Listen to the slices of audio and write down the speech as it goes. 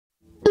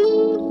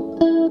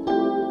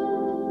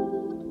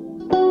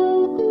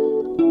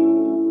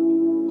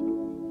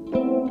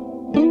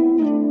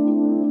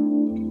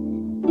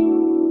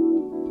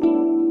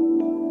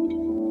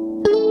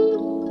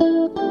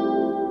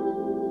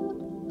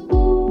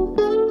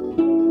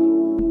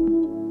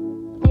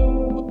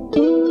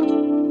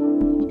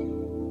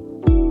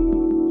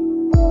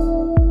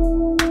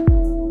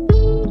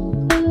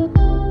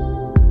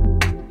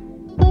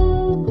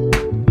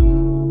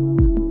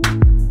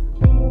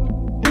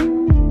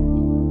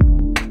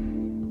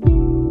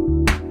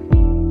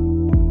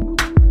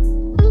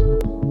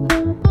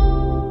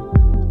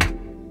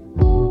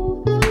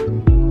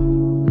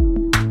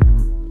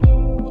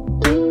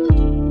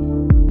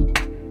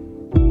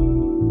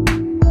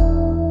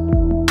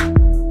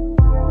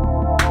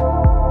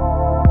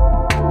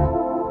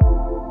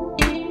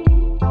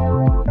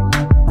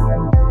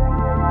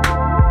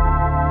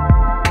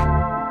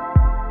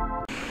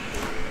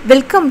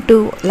Welcome to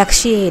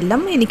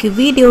லக்ஷ்யாillam. இன்னைக்கு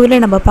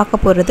வீடியோவில் நம்ம பார்க்க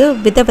போகிறது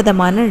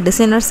விதவிதமான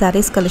டிசைனர்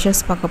சாரீஸ்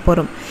கலெக்ஷன்ஸ் பார்க்க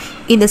போகிறோம்.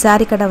 இந்த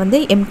சாரீ கடை வந்து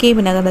M.K.B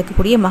நகரில்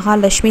இருக்கக்கூடிய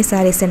மகாலட்சுமி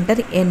சாரீ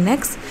சென்டர்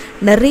NX.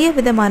 நிறைய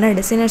விதமான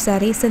designer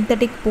sari,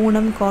 synthetic,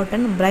 Poonam,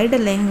 cotton,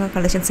 bridal lehenga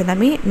collections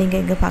எல்லாமே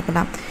நீங்கள் இங்கே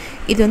பார்க்கலாம்.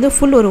 இது வந்து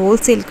ஃபுல் ஒரு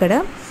ஹோல்சேல் கடை.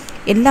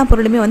 எல்லா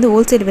பொருளுமே வந்து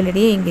ஹோல்சேல்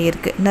விலையிலேயே இங்கே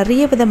இருக்குது.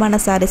 நிறைய விதமான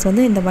சாரீஸ்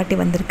வந்து இந்த வாட்டி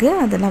வந்திருக்கு.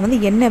 அதெல்லாம் வந்து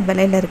என்ன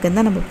விலையில் இருக்குதுன்னு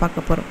தான் நம்ம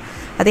பார்க்க போகிறோம்.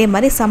 அதே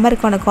மாதிரி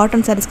சம்மருக்கான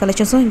காட்டன் சாரீஸ்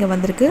கலெக்ஷன்ஸும் இங்கே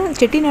வந்திருக்கு.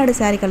 செட்டிநாடு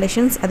சாரீ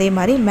கலெக்ஷன்ஸ், அதே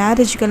மாதிரி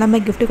மேரேஜுக்கு எல்லாமே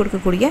கிஃப்ட்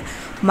கொடுக்கக்கூடிய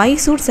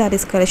மைசூர்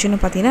சாரீஸ்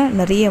கலெக்ஷனும் பார்த்திங்கன்னா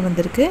நிறைய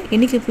வந்திருக்கு.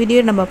 இன்றைக்கி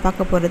வீடியோ நம்ம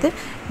பார்க்க போகிறது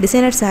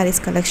டிசைனர்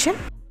சாரீஸ் கலெக்ஷன்.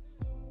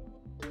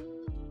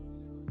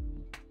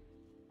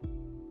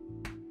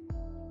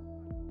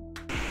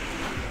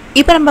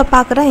 இப்போ நம்ம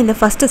பார்க்குற இந்த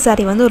ஃபஸ்ட்டு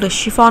சாரீ வந்து ஒரு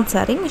ஷிஃபான்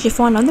சாரீ.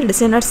 ஷிஃபான் வந்து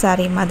டிசைனர்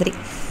சாரீ மாதிரி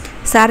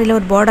சாரியில்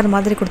ஒரு பார்டர்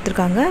மாதிரி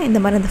கொடுத்துருக்காங்க. இந்த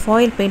மாதிரி அந்த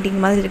ஃபாயில் பெயிண்டிங்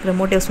மாதிரி இருக்கிற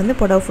மோட்டிவ்ஸ் வந்து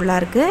புடவை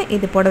ஃபுல்லாக இருக்குது.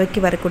 இது புடவைக்கு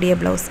வரக்கூடிய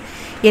ப்ளவுஸ்.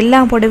 எல்லா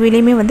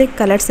புடவையிலையுமே வந்து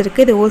கலர்ஸ்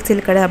இருக்குது. இது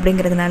ஹோல்சேல் கடை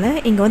அப்படிங்கிறதுனால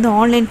இங்கே வந்து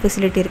ஆன்லைன்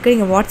ஃபெசிலிட்டி இருக்குது.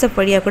 நீங்கள் வாட்ஸ்அப்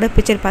வழியாக கூட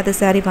பிக்சர் பார்த்து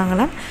சாரீ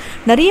வாங்கலாம்.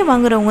 நிறைய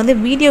வாங்குறவங்க வந்து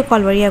வீடியோ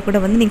கால் வழியாக கூட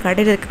வந்து நீங்கள்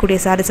கடையில் இருக்கக்கூடிய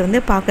சாரீஸ்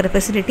வந்து பார்க்குற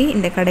ஃபெசிலிட்டி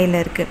இந்த கடையில்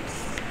இருக்குது.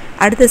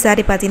 அடுத்த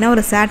சாரீ பார்த்தீங்கன்னா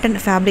ஒரு சாட்டன்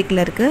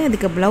ஃபேப்ரிக்கில் இருக்குது.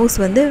 இதுக்கு ப்ளவுஸ்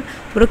வந்து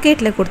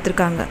ப்ரொக்கேட்டில்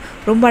கொடுத்துருக்காங்க.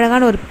 ரொம்ப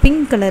அழகான ஒரு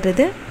பிங்க் கலர்.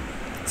 இது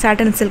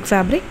சாட்டன் சில்க்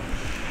ஃபேப்ரிக்.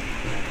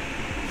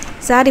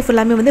 சாரீ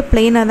ஃபுல்லாமே வந்து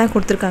பிளெயினாக தான்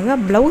கொடுத்துருக்காங்க.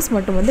 ப்ளவுஸ்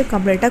மட்டும் வந்து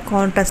கம்ப்ளீட்டாக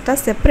கான்ட்ராஸ்ட்டாக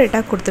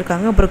செப்பரேட்டாக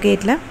கொடுத்துருக்காங்க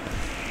ப்ரொக்கேட்டில்.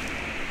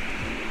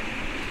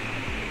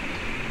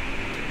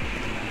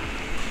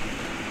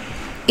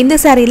 இந்த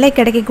சாரியில்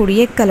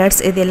கிடைக்கக்கூடிய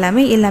கலர்ஸ் இது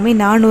எல்லாமே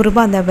 400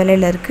 ரூபாய் அந்த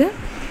விலையில் இருக்குது.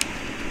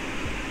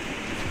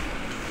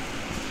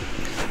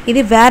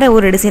 இது வேறு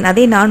ஒரு டிசைன்.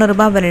 அதே 400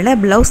 ரூபாய் விலையில்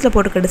ப்ளவுஸில்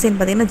போட்டிருக்க டிசைன்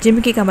பார்த்திங்கன்னா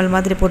ஜிமிக்கி கமல்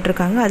மாதிரி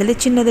போட்டிருக்காங்க. அதில்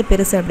சின்னது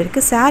பெருசு அப்படி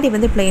இருக்குது. சாரீ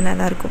வந்து பிளெயினாக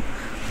தான் இருக்கும்.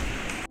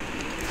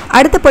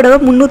 அடுத்த புடவை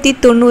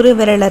 390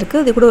 விலையில்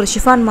இருக்குது. இது கூட ஒரு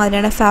ஷிஃபான்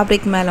மாதிரியான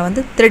ஃபேப்ரிக் மேலே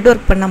வந்து த்ரெட்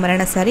ஒர்க் பண்ண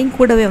மாதிரியான சாரீ.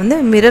 கூடவே வந்து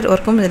மிரர்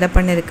ஒர்க்கும் இதில்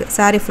பண்ணியிருக்கு.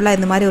 சாரீ ஃபுல்லாக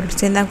இந்த மாதிரி ஒரு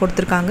டிசைன் தான்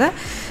கொடுத்துருக்காங்க.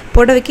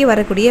 புடவைக்கு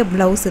வரக்கூடிய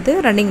ப்ளவுஸ் இது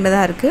ரன்னிங்கில்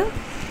தான் இருக்குது.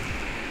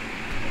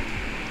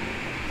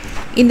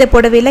 இந்த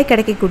புடவையில்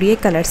கிடைக்கக்கூடிய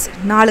கலர்ஸ்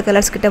 4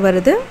 கலர்ஸ் கிட்ட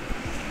வருது.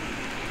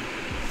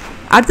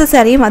 அடுத்த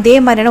சாரியும் அதே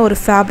மாதிரியான ஒரு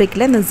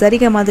ஃபேப்ரிக்கில் இந்த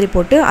ஜரிகை மாதிரி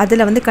போட்டு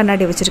அதில் வந்து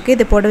கண்ணாடி வச்சுருக்கு.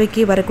 இது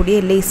புடவைக்கு வரக்கூடிய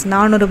லேஸ்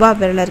 400 ரூபாய்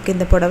விலையில் இருக்குது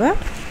இந்த புடவை.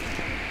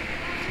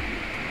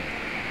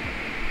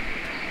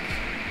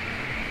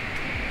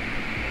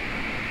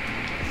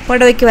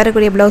 புடவைக்கு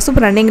வரக்கூடிய ப்ளவுஸும்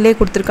ரன்னிங்லேயே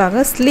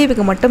கொடுத்துருக்காங்க.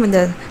 ஸ்லீவுக்கு மட்டும் இந்த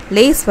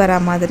லேஸ் வர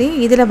மாதிரி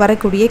இதில்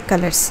வரக்கூடிய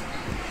கலர்ஸ்.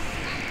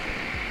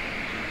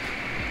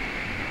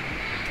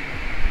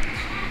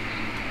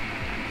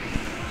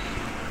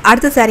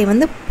 அடுத்த சாரீ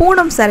வந்து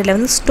பூனம் சாரியில்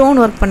வந்து ஸ்டோன்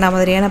ஒர்க் பண்ண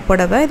மாதிரியான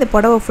புடவை. இந்த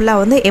புடவை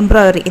ஃபுல்லாக வந்து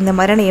எம்ப்ராய்டரி, இந்த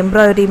மாதிரியான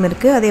எம்ப்ராய்டரியும்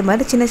இருக்குது. அதே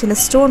மாதிரி சின்ன சின்ன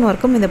ஸ்டோன்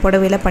ஒர்க்கும் இந்த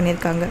புடவையில்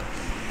பண்ணியிருக்காங்க.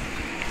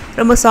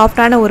 ரொம்ப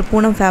சாஃப்டான ஒரு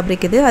பூனம்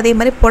ஃபேப்ரிக் இது. அதே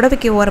மாதிரி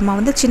புடவைக்கு ஓரமாக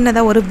வந்து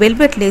சின்னதாக ஒரு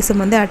வெல்வெட்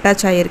லேஸும் வந்து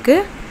அட்டாச் ஆகிருக்கு.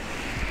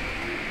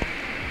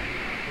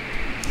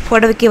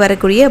 புடவைக்கு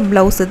வரக்கூடிய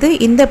ப்ளவுஸ் இது.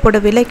 இந்த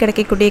புடவையில்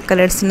கிடைக்கக்கூடிய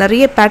கலர்ஸ்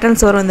நிறைய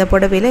பேட்டர்ன்ஸ் வரும். இந்த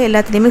புடவையில்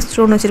எல்லாத்துலேயுமே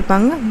ஸ்டோன்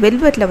வச்சுருப்பாங்க.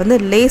 வெல்வெட்டில் வந்து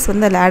லேஸ்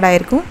வந்து அதில் ஆட்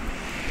ஆகிருக்கும்.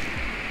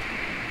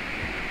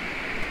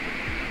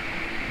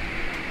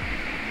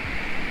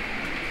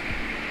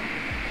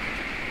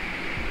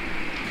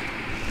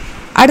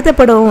 அடுத்த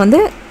புடவை வந்து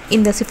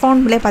இந்த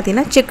சிஃபான்லேயே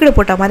பார்த்தீங்கன்னா செக்குடு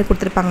போட்ட மாதிரி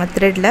கொடுத்துருப்பாங்க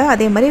த்ரெட்டில்.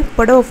 அதே மாதிரி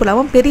புடவை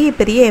ஃபுல்லாகவும் பெரிய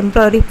பெரிய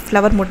எம்ப்ராய்டரி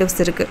ஃப்ளவர் மோட்டிவ்ஸ்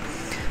இருக்குது.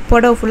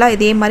 புடவை ஃபுல்லாக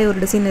இதே மாதிரி ஒரு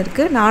டிசைன்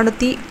இருக்குது.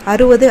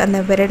 460 அந்த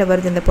விலையில்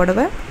வருது இந்த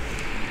புடவை.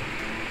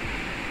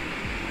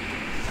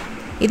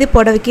 இது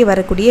புடவைக்கு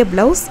வரக்கூடிய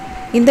ப்ளவுஸ்.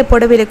 இந்த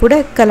புடவையில் கூட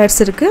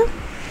கலர்ஸ் இருக்குது.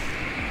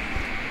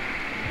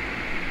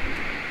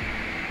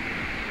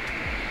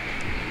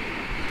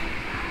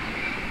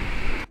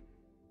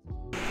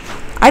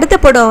 அடுத்த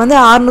புடவை வந்து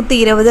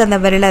 620 அந்த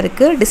விலையில்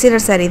இருக்குது.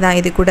 டிசைனர் சாரீ தான்.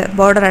 இது கூட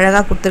பார்டர்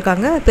அழகாக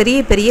கொடுத்துருக்காங்க. பெரிய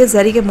பெரிய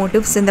ஜரிகை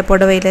மோட்டிவ்ஸ் இந்த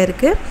புடவையில்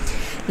இருக்குது.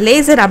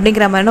 லேசர்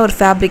அப்படிங்கிற மாதிரியான ஒரு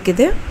ஃபேப்ரிக்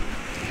இது.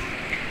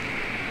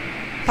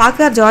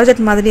 பார்க்க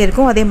ஜார்ஜெட் மாதிரி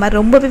இருக்கும். அதே மாதிரி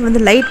ரொம்பவே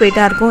வந்து லைட்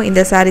வெயிட்டாக இருக்கும்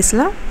இந்த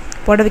சாரீஸ்லாம்.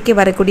 புடவைக்கு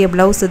வரக்கூடிய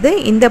ப்ளவுஸ் இது.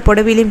 இந்த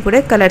புடவையிலையும் கூட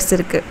கலர்ஸ்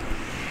இருக்குது.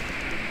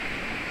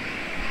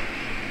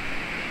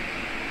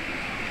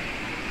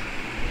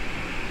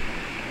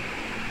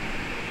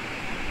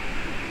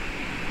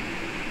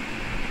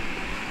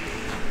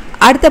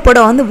 அடுத்த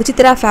புடவை வந்து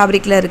விசித்திரா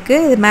ஃபேப்ரிக்கில்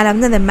இருக்குது. இது மேலே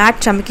வந்து அந்த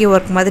மேட் சமக்கி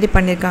ஒர்க் மாதிரி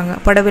பண்ணியிருக்காங்க.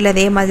 புடவையில்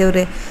அதே மாதிரி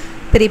ஒரு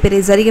பெரிய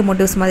பெரிய ஜரிகை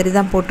மோட்டிவ்ஸ் மாதிரி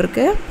தான்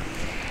போட்டிருக்கு.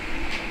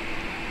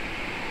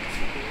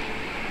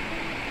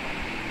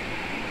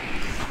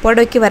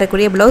 புடவைக்கு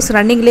வரக்கூடிய ப்ளவுஸ்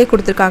ரன்னிங்லேயே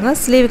கொடுத்துருக்காங்க.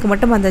 ஸ்லீவுக்கு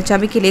மட்டும் அந்த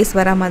சமக்கி லேஸ்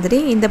வர மாதிரி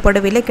இந்த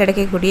புடவையில்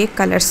கிடைக்கக்கூடிய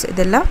கலர்ஸ்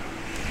இதெல்லாம்.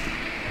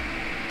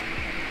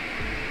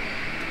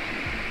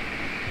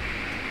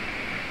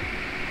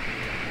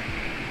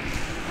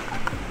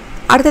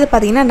 அடுத்தது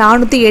பார்த்தீங்கன்னா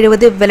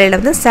 470 விலையில்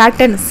வந்து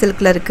சாட்டன்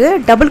சில்கில் இருக்குது.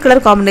 டபுள்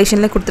கலர்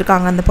காம்பினேஷனில்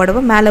கொடுத்துருக்காங்க அந்த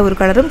புடவை. மேலே ஒரு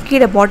கலரும்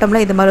கீழே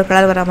பாட்டமில் இது மாதிரி ஒரு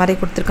கலர் வர மாதிரி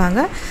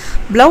கொடுத்துருக்காங்க.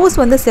 ப்ளவுஸ்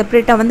வந்து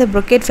செப்பரேட்டாக வந்து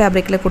ப்ரொக்கேட்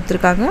ஃபேப்ரிக்கில்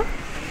கொடுத்துருக்காங்க.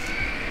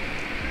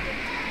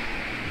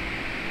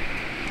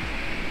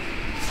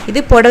 இது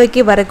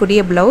புடவைக்கு வரக்கூடிய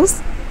ப்ளவுஸ்.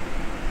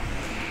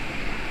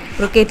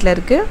 ப்ரொக்கேட்டில்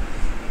இருக்குது.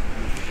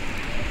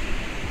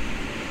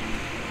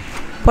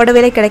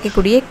 புடவையில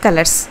கிடைக்கக்கூடிய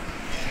கலர்ஸ்.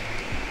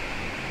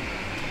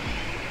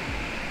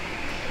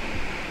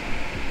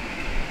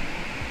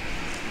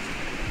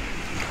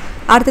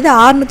 அடுத்தது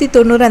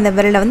 690 அந்த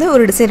விலையில் வந்து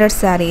ஒரு டிசைனர்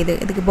saree இது.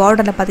 இதுக்கு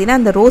பார்டரில் பார்த்தீங்கன்னா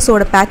அந்த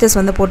ரோஸோட பேச்சஸ்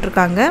வந்து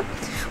போட்டிருக்காங்க.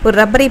 ஒரு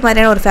ரப்பரி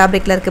மாதிரியான ஒரு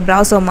ஃபேப்ரிக்கில் இருக்குது,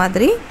 ப்ராசோ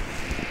மாதிரி.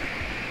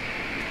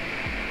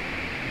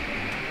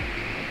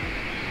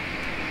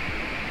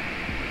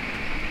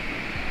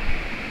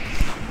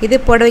 இது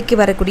புடவைக்கு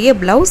வரக்கூடிய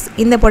ப்ளவுஸ்.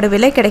 இந்த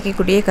புடவையில்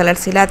கிடைக்கக்கூடிய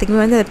கலர்ஸ்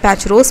எல்லாத்துக்குமே வந்து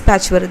பேட்ச் ரோஸ்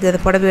பேட்ச் வருது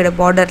அந்த புடவையோட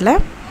பார்டரில்.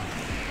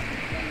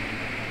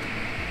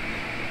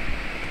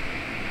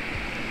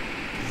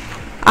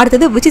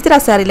 அடுத்தது விசித்ரா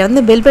சாரியில்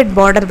வந்து வெல்வெட்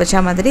பார்டர்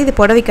வச்ச மாதிரி இது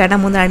புடவைக்கான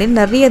முன்னாடி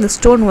நிறைய அந்த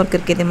ஸ்டோன் ஒர்க்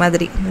இருக்குது. இது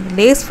மாதிரி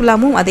லேஸ்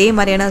ஃபுல்லாகவும் அதே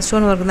மாதிரியான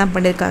ஸ்டோன் ஒர்க் தான்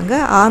பண்ணியிருக்காங்க.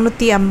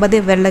 650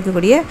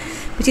 வெள்ளக்கூடிய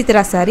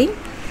விசித்ரா சாரி.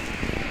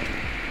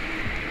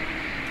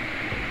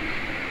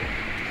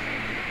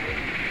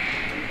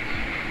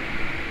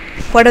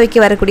 புடவைக்கு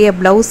வரக்கூடிய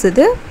ப்ளவுஸ்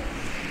இது.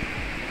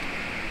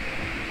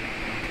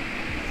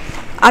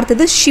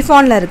 அடுத்தது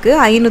ஷிஃபானில் இருக்குது,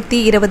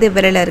 520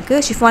 விலையில்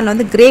இருக்குது. ஷிஃபானில்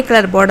வந்து கிரே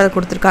கலர் பார்டர்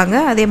கொடுத்துருக்காங்க.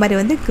 அதே மாதிரி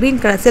வந்து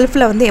க்ரீன் கலர்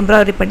செல்ஃபில் வந்து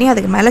எம்ப்ராய்டரி பண்ணி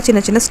அதுக்கு மேலே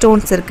சின்ன சின்ன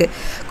ஸ்டோன்ஸ் இருக்குது.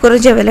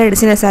 குறைஞ்ச விலை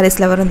டிசைனர்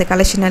சாரீஸில் வரும் இந்த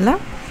கலெக்ஷன்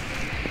எல்லாம்.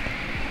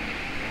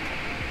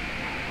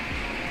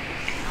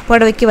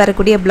 புடவைக்கு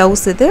வரக்கூடிய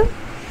ப்ளவுஸ் இது.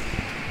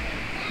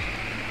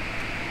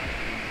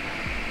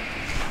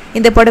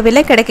 இந்த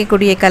புடவையில்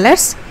கிடைக்கக்கூடிய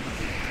கலர்ஸ்.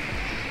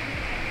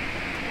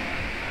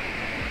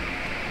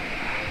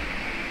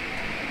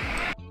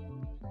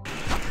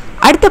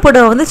 அடுத்த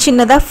புடவை வந்து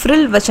சின்னதாக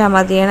ஃப்ரில் வச்ச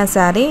மாதிரியான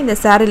சாரீ. இந்த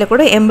சாரியில்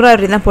கூட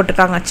எம்ப்ராய்டரி தான்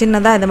போட்டிருக்காங்க.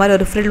 சின்னதாக இந்த மாதிரி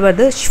ஒரு ஃப்ரில்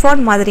வருது.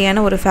 ஷிஃபான்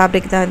மாதிரியான ஒரு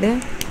ஃபேப்ரிக் தான் இது.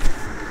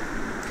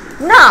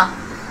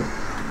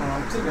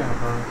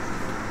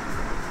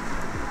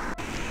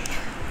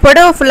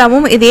 புடவை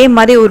ஃபுல்லாகவும் இதே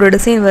மாதிரி ஒரு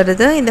டிசைன்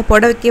வருது. இந்த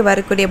புடவைக்கு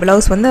வரக்கூடிய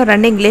ப்ளவுஸ் வந்து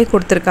ரன்னிங்லேயே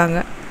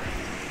கொடுத்துருக்காங்க.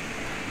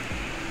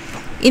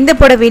 இந்த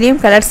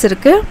புடவையிலையும் கலர்ஸ்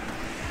இருக்குது.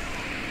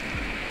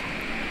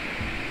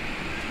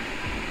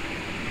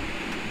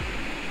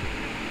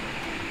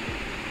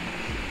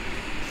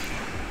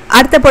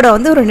 அடுத்த புடவை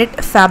வந்து ஒரு நெட்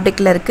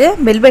ஃபேப்ரிக்கில் இருக்குது.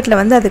 வெல்வெட்டில்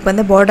வந்து அதுக்கு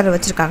வந்து பார்டர்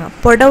வச்சுருக்காங்க.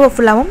 புடவை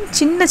ஃபுல்லாகவும்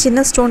சின்ன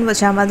சின்ன ஸ்டோன்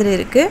வச்ச மாதிரி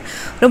இருக்குது.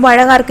 ரொம்ப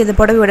அழகாக இருக்குது இந்த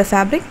புடவையோட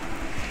ஃபேப்ரிக்.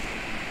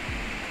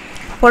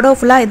 புடவை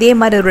ஃபுல்லாக இதே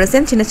மாதிரி ஒரு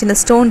டிசைன், சின்ன சின்ன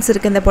ஸ்டோன்ஸ்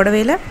இருக்குது இந்த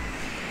புடவையில்.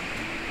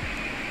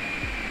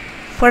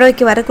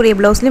 புடவைக்கு வரக்கூடிய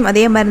ப்ளவுஸ்லையும்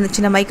அதே மாதிரி இந்த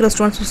சின்ன மைக்ரோ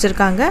ஸ்டோன்ஸ்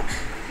வச்சுருக்காங்க.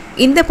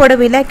 இந்த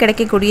புடவையில்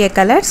கிடைக்கக்கூடிய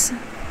கலர்ஸ்.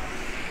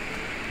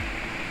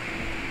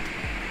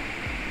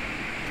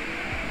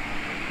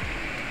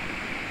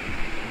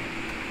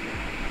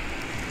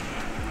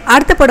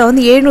 அடுத்த புடவை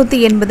வந்து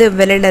 780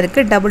 விலையில்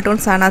இருக்குது. டபுள்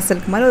டோன் சானா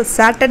சில்க் மாதிரி ஒரு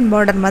சாட்டன்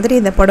பார்டர் மாதிரி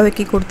இந்த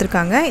புடவைக்கு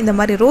கொடுத்துருக்காங்க. இந்த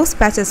மாதிரி ரோஸ்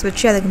பேச்சஸ்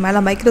வச்சு அதுக்கு மேலே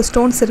மைக்ரோ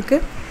ஸ்டோன்ஸ்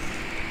இருக்குது.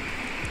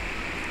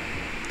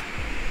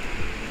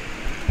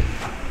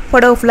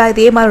 புடவை ஃபுல்லாக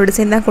இதே மாதிரி ஒரு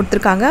டிசைன் தான்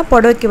கொடுத்துருக்காங்க.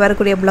 புடவைக்கு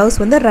வரக்கூடிய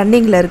ப்ளவுஸ் வந்து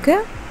ரன்னிங்கில்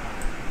இருக்குது.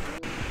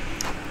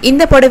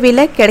 இந்த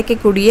புடவையில்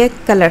கிடைக்கக்கூடிய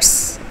கலர்ஸ்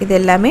இது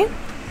எல்லாமே.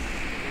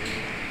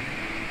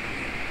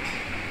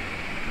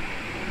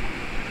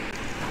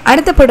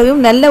 அடுத்த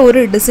புடவையும் நல்ல ஒரு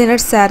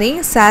டிசைனர் சாரீ.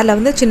 சாரியில்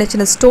வந்து சின்ன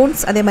சின்ன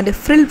ஸ்டோன்ஸ் அதே மாதிரி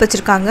ஃப்ரில்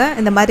வச்சுருக்காங்க.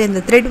 இந்த மாதிரி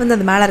அந்த த்ரெட் வந்து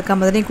அந்த மேலே இருக்க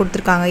மாதிரியும்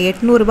கொடுத்துருக்காங்க.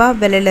 800 ரூபா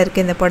விலையில்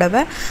இருக்குது இந்த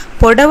புடவை.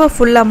 புடவை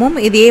ஃபுல்லாகவும்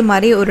இதே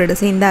மாதிரி ஒரு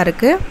டிசைன் தான்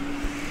இருக்குது.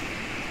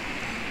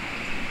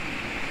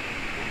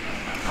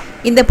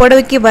 இந்த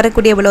புடவைக்கு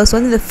வரக்கூடிய ப்ளவுஸ்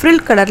வந்து இந்த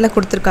ஃப்ரில் கலரில்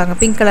கொடுத்துருக்காங்க.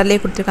 பிங்க்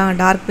கலர்லேயே கொடுத்துருக்காங்க,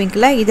 டார்க்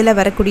பிங்க்கில். இதில்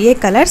வரக்கூடிய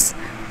கலர்ஸ்.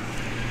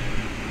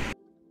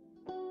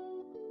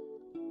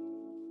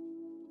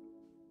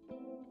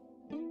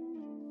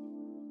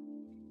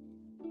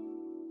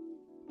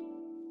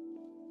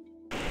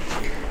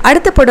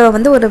 அடுத்த புடவை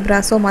வந்து ஒரு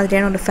ப்ராசோ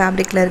மாதிரியான ஒரு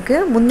ஃபேப்ரிக்கில்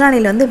இருக்குது.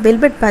 முந்தானியில் வந்து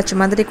வெல்வெட் பேட்ச்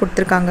மாதிரி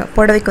கொடுத்துருக்காங்க.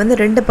 புடவைக்கு வந்து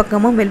 2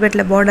 பக்கமும்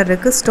வெல்வெட்டில் பார்டர்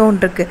இருக்குது, ஸ்டோன்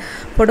இருக்குது.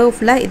 புடவை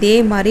ஃபுல்லாக இதே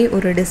மாதிரி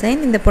ஒரு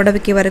டிசைன். இந்த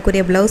புடவைக்கு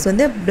வரக்கூடிய ப்ளவுஸ்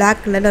வந்து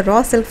பிளாக் கலரில் ரா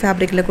சில்க்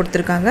ஃபேப்ரிக்கில்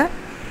கொடுத்துருக்காங்க.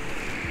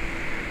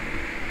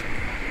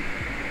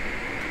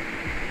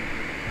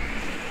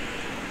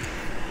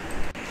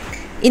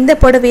 இந்த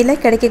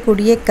புடவையில்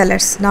கிடைக்கக்கூடிய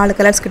கலர்ஸ் 4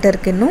 கலர்ஸ் கிட்ட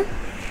இருக்குது இன்னும்.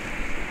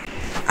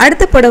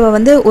 அடுத்த புடவை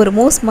வந்து ஒரு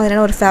மோஸ்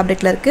மாதிரியான ஒரு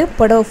ஃபேப்ரிக்கில் இருக்குது.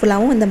 புடவை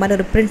ஃபுல்லாகவும் இந்த மாதிரி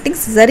ஒரு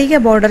பிரிண்டிங்ஸ் சரிகை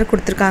பார்டர்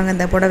கொடுத்துருக்காங்க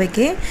இந்த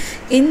புடவைக்கு.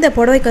 இந்த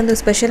புடவைக்கு வந்து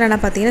ஸ்பெஷலான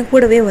பார்த்தீங்கன்னா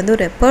கூடவே வந்து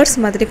ஒரு பர்ஸ்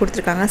மாதிரி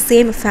கொடுத்துருக்காங்க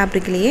சேம்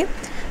ஃபேப்ரிக்லேயே.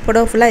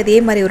 புடவை ஃபுல்லாக இதே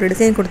மாதிரி ஒரு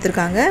டிசைன்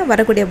கொடுத்துருக்காங்க.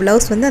 வரக்கூடிய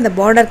ப்ளவுஸ் வந்து அந்த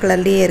பார்டர்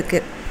கலர்லேயே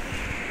இருக்குது.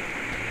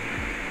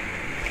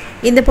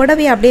 இந்த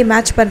புடவையை அப்படியே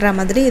மேட்ச் பண்ணுற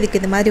மாதிரி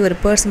இதுக்கு இந்த மாதிரி ஒரு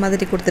பர்ஸ்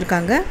மாதிரி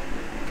கொடுத்துருக்காங்க.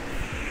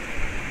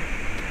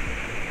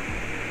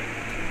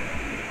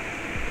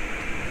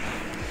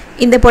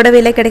 இந்த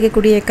புடவையில்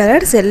கிடைக்கக்கூடிய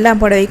கலர்ஸ் எல்லா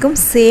புடவைக்கும்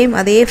சேம்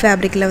அதே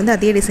ஃபேப்ரிக்கில் வந்து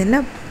அதே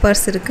டிசைனில்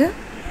பர்ஸ் இருக்குது.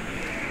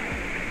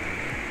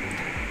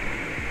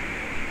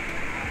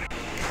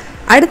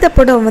 அடுத்த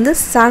புடவை வந்து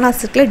சானா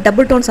சில்கில்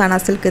டபுள் டோன் சானா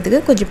சில்க்.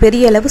 இதுக்கு கொஞ்சம்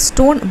பெரிய அளவு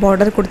ஸ்டோன்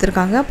பார்டர்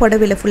கொடுத்துருக்காங்க.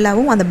 புடவையில்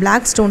ஃபுல்லாகவும் அந்த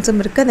பிளாக்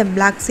ஸ்டோன்ஸும் இருக்குது, அந்த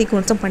பிளாக்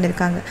சீக்வன்ஸும்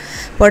பண்ணியிருக்காங்க.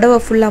 புடவை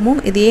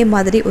ஃபுல்லாகவும் இதே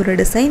மாதிரி ஒரு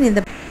டிசைன்.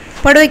 இந்த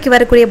புடவைக்கு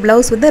வரக்கூடிய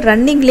ப்ளவுஸ் வந்து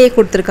ரன்னிங்லேயே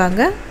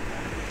கொடுத்துருக்காங்க.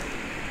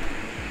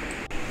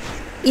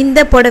 இந்த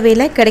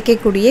புடவையில்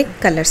கிடைக்கக்கூடிய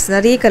கலர்ஸ்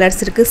நிறைய கலர்ஸ்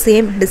இருக்குது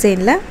சேம்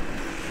டிசைனில்.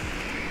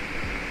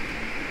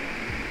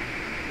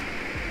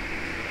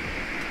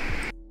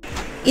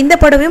 இந்த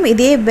புடவையும்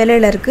இதே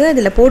விலையில் இருக்குது.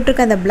 இதில்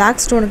போட்டிருக்க அந்த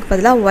பிளாக் ஸ்டோனுக்கு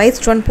பதிலாக ஒயிட்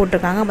ஸ்டோன்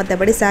போட்டிருக்காங்க.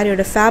 மற்றபடி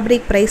சாரியோட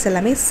ஃபேப்ரிக் ப்ரைஸ்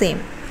எல்லாமே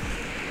சேம்.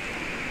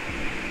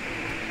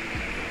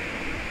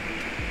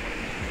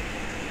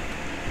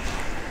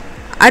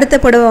 அடுத்த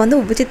புடவை வந்து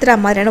விசித்ரா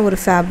மாதிரியான ஒரு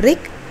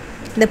ஃபேப்ரிக்.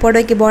 இந்த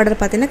புடவைக்கு பார்டர்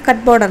பார்த்தீங்கன்னா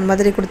கட் பார்டர்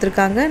மாதிரி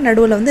கொடுத்துருக்காங்க.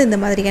 நடுவில் வந்து இந்த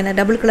மாதிரியான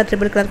டபுள் கலர்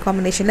ட்ரிபிள் கலர்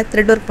காம்பினேஷனில்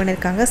த்ரெட் ஒர்க்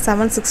பண்ணியிருக்காங்க.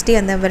 760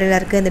 அந்த விலையில்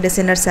இருக்குது இந்த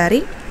டிசைனர் சாரீ.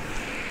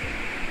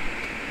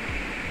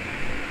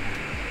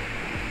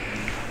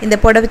 இந்த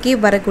புடவைக்கு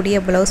வரக்கூடிய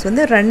ப்ளவுஸ்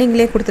வந்து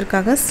ரன்னிங்லேயே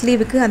கொடுத்துருக்காங்க.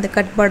 ஸ்லீவுக்கு அந்த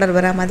கட் பார்டர்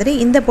வர மாதிரி.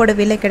 இந்த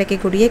புடவையில்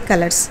கிடைக்கக்கூடிய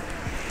கலர்ஸ்.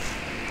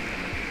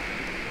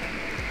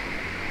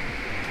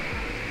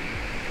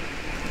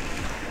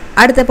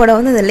 அடுத்த புடவை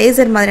வந்து இந்த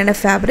லேசர் மாதிரியான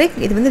ஃபேப்ரிக்.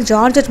 இது வந்து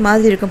ஜார்ஜெட்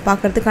மாதிரி இருக்கும்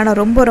பார்க்குறதுக்கான.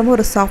 ரொம்ப ரொம்ப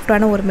ஒரு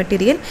சாஃப்டான ஒரு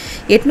மெட்டீரியல்.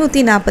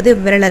 840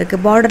 விரல்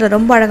இருக்குது. பார்டரில்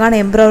ரொம்ப அழகான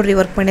எம்ப்ராய்டரி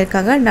ஒர்க்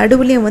பண்ணியிருக்காங்க.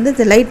 நடுவுலேயும் வந்து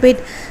இந்த லைட்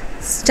வெயிட்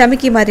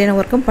ஸ்டமிக்கி மாதிரியான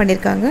ஒர்க்கும்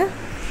பண்ணியிருக்காங்க.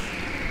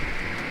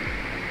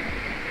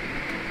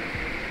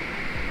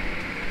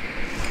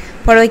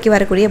 புடவைக்கு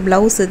வரக்கூடிய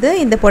ப்ளவுஸ் இது.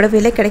 இந்த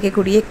புடவையில்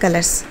கிடைக்கக்கூடிய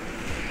கலர்ஸ்.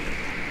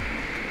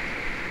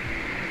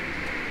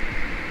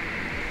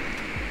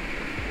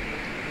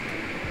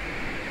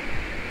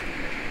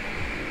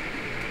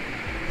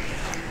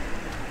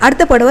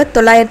 அடுத்த புடவை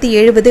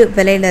 970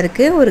 விலையில்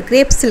இருக்குது. ஒரு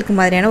கிரேப் சில்க்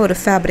மாதிரியான ஒரு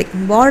ஃபேப்ரிக்.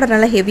 பார்டர்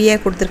நல்லா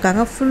ஹெவியாக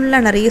கொடுத்துருக்காங்க.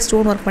 ஃபுல்லாக நிறைய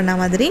ஸ்டோன் ஒர்க் பண்ண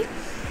மாதிரி.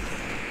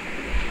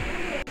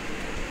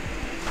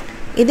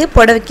 இது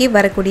புடவைக்கு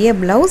வரக்கூடிய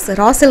ப்ளவுஸ்.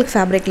 ரா சில்க்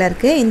ஃபேப்ரிக்கில்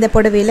இருக்குது. இந்த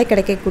புடவையில்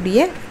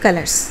கிடைக்கக்கூடிய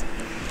கலர்ஸ்.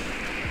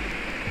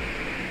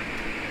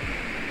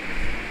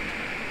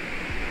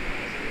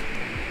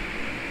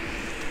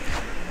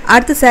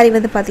 அடுத்த சாரீ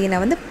வந்து பார்த்தீங்கன்னா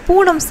வந்து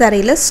பூனம்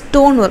சாரியில்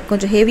ஸ்டோன் ஒர்க்,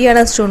 கொஞ்சம்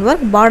ஹெவியான ஸ்டோன்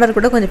ஒர்க். பார்டர்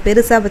கூட கொஞ்சம்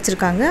பெருசாக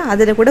வச்சுருக்காங்க.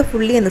 அதில் கூட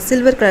ஃபுல்லி அந்த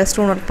சில்வர் கலர்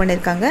ஸ்டோன் ஒர்க்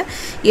பண்ணியிருக்காங்க.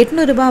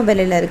 800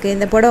 விலையில் இருக்குது.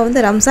 இந்த புடவை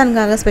வந்து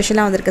ரம்ஜானுக்காக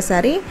ஸ்பெஷலாக வந்திருக்க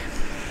சாரீ.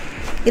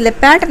 இதில்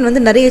பேட்டர்ன்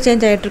வந்து நிறைய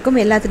சேஞ்ச்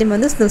ஆகிட்ருக்கும். எல்லாத்துலேயும்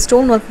வந்து இந்த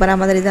ஸ்டோன் ஒர்க் வர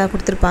மாதிரி தான்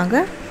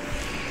கொடுத்துருப்பாங்க.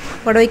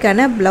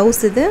 புடவைக்கான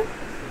ப்ளவுஸ் இது.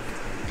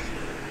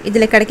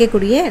 இதில்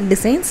கிடைக்கக்கூடிய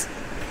டிசைன்ஸ்.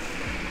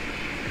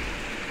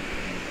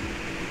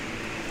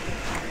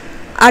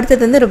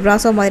 அடுத்தது வந்து ஒரு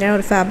பிராசோ மாதிரியான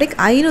ஒரு ஃபேப்ரிக்.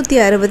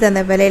 560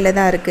 அந்த விலையில்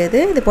தான் இருக்குது.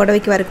 இது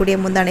புடவைக்கு வரக்கூடிய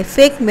முந்தானை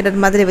ஃபேக் மிரர்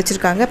மாதிரி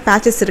வச்சுருக்காங்க.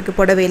 பேச்சஸ் இருக்குது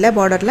புடவையில்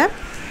பார்டரில்.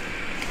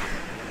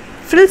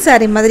 ஃப்ரில்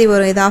சாரீ மாதிரி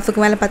வரும். இது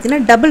ஆஃபுக்கு மேலே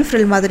பார்த்தீங்கன்னா டபுள்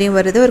ஃப்ரில் மாதிரியும்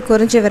வருது. ஒரு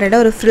குறைஞ்ச விலையில்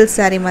ஒரு ஃப்ரில்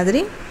சாரீ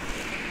மாதிரி.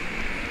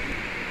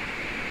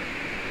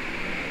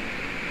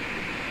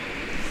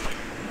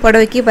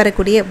 புடவைக்கு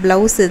வரக்கூடிய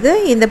ப்ளவுஸ் இது.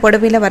 இந்த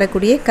புடவையில்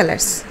வரக்கூடிய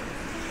கலர்ஸ்.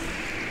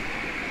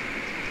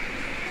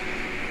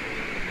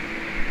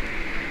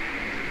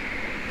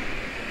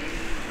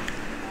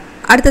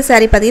 அடுத்த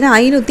சாரீ பார்த்தீங்கன்னா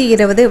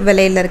 520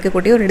 விலையில்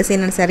இருக்கக்கூடிய ஒரு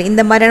டிசைனர் சாரீ.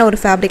 இந்த மாதிரியான ஒரு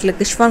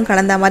ஃபேப்ரிக்கில் ஷிஃபான்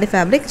கலந்த மாதிரி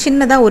ஃபேப்ரிக்.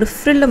 சின்னதாக ஒரு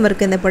ஃப்ரில்லும்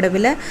இருக்குது இந்த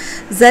புடவையில்.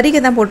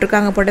 ஜரிகை தான்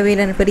போட்டிருக்காங்க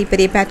புடவையில், பெரிய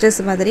பெரிய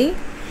பேச்சஸ் மாதிரி.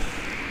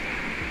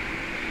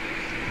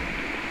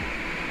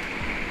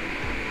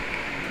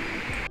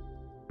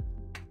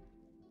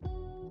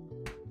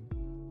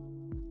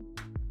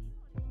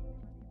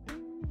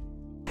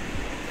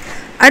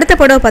 அடுத்த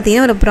புடவை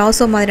பார்த்தீங்கன்னா ஒரு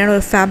ப்ராசோ மாதிரியான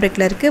ஒரு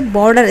ஃபேப்ரிக்கில் இருக்குது.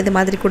 பார்டர் இது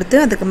மாதிரி கொடுத்து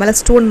அதுக்கு மேலே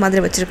ஸ்டோன்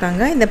மாதிரி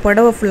வச்சுருக்காங்க. இந்த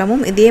புடவை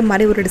ஃபுல்லாகவும் இதே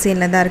மாதிரி ஒரு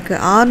டிசைனில் தான் இருக்குது.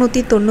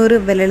 690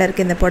 விலையில்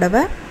இருக்குது இந்த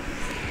புடவை.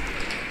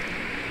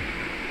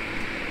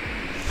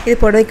 இது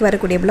புடவைக்கு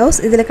வரக்கூடிய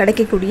ப்ளவுஸ். இதில்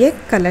கிடைக்கக்கூடிய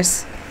கலர்ஸ்.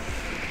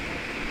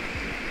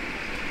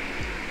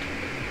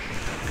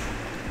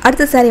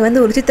 அடுத்த சாரீ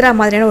வந்து ஒரு சித்ரா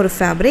மாதிரியான ஒரு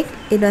ஃபேப்ரிக்.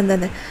 இது வந்து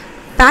அந்த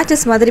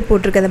பேச்சஸ் மாதிரி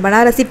போட்டிருக்கு. அந்த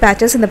பனாரசி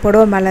பேச்சஸ் இந்த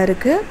புடவை மேலே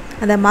இருக்குது.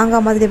 அந்த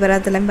மாங்காய் மாதிரி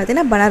வராதுலாம்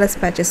பார்த்தீங்கன்னா பனாரஸ்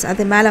பேச்சஸ்.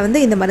 அது மேலே வந்து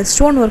இந்த மாதிரி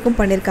ஸ்டோன் ஒர்க்கும்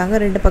பண்ணியிருக்காங்க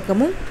 2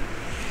 பக்கமும்.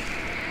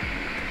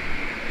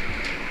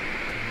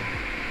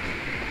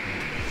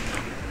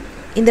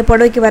 இந்த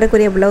புடவைக்கு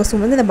வரக்கூடிய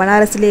ப்ளவுஸும் வந்து இந்த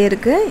பனாரஸ்லேயே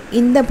இருக்குது.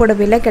 இந்த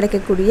புடவையில்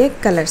கிடைக்கக்கூடிய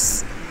கலர்ஸ்.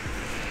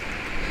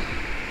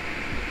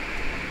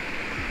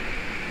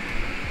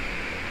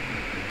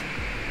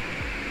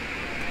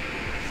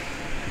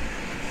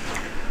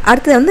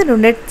 அடுத்தது வந்து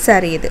நெட்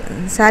சாரீ. இது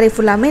சாரீ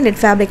ஃபுல்லாமே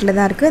நெட் ஃபேப்ரிக்கில்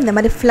தான் இருக்குது. இந்த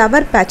மாதிரி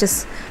ஃப்ளவர் பேச்சஸ்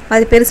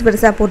மாதிரி பெருசு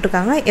பெருசாக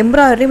போட்டிருக்காங்க.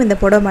 எம்ப்ராய்டரியும் இந்த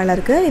புடவை மேலே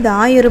இருக்குது. இது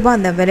 1000 ரூபாய்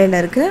அந்த விலையில்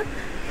இருக்குது.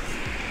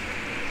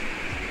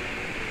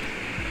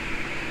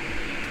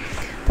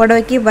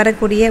 புடவைக்கு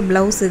வரக்கூடிய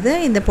ப்ளவுஸ் இது.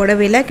 இந்த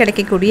புடவையில்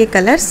கிடைக்கக்கூடிய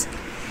கலர்ஸ்.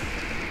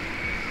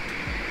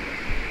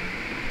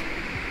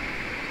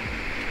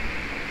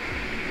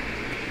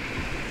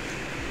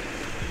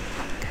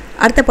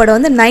 அடுத்த புடவை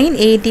வந்து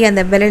 980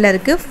 அந்த விலையில்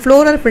இருக்குது.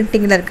 ஃப்ளோரல்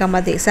பிரிண்டிங்கில் இருக்க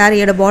மாதிரி.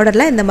 சாரியோட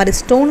பார்டரில் இந்த மாதிரி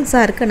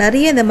ஸ்டோன்ஸாக இருக்குது.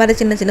 நிறைய இந்த மாதிரி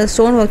சின்ன சின்ன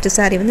ஸ்டோன் ஒர்க்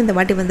சாரீ வந்து இந்த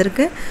வாட்டி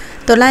வந்திருக்கு.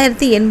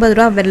 980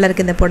 ரூபா விலையில்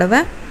இருக்குது இந்த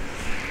புடவை.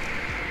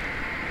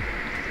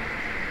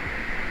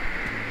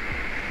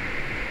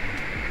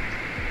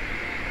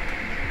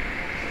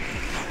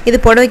 இது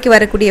புடவைக்கு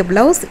வரக்கூடிய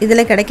ப்ளவுஸ்.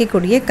 இதில்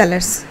கிடைக்கக்கூடிய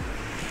கலர்ஸ்.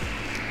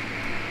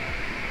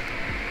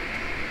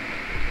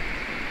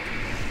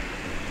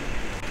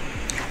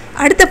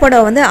 அடுத்த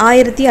புடவை வந்து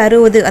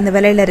 1060 அந்த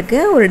விலையில்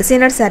இருக்குது. ஒரு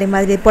டிசைனர் சாரீ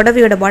மாதிரி.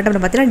 புடவையோட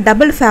பாட்டமில் பார்த்தீங்கன்னா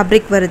டபுள்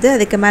ஃபேப்ரிக் வருது.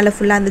 அதுக்கு மேலே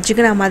ஃபுல்லாக அந்த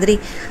ஜிகனா மாதிரி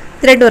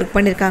த்ரெட் ஒர்க்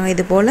பண்ணியிருக்காங்க.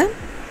 இது போல்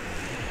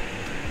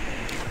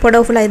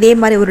புடவை ஃபுல்லாக இதே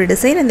மாதிரி ஒரு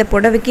டிசைன். இந்த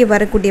புடவைக்கு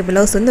வரக்கூடிய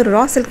ப்ளவுஸ் வந்து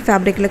ரா சில்க்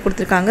ஃபேப்ரிக்கில்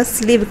கொடுத்துருக்காங்க,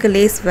 ஸ்லீவுக்கு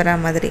லேஸ் வர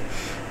மாதிரி.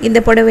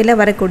 இந்த புடவையில்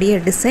வரக்கூடிய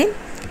டிசைன்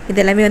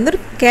இது எல்லாமே வந்து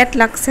ஒரு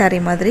கேட்லாக்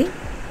saree மாதிரி.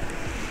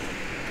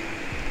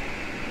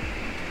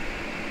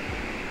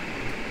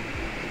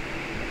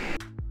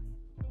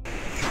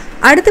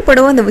 அடுத்த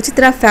புடவை அந்த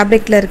விசித்ரா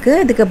ஃபேப்ரிக்கில் இருக்குது.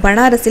 இதுக்கு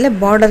பனாரஸில்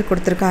பார்டர்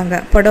கொடுத்துருக்காங்க.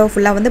 புடவை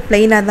ஃபுல்லாக வந்து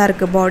பிளெயினாக தான்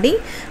இருக்குது.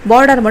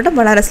 பார்டர் மட்டும்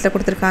பனாரஸில்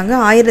கொடுத்துருக்காங்க.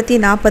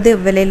 1040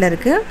 விலையில்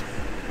இருக்குது.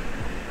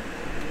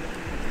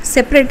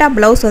 செப்பரேட்டாக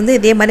ப்ளவுஸ் வந்து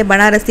இதே மாதிரி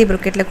பனாரசி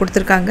ப்ரொக்கெட்டில்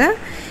கொடுத்துருக்காங்க.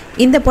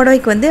 இந்த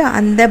புடவைக்கு வந்து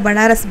அந்த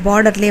பனாரஸ்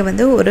பார்டர்லேயே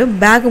வந்து ஒரு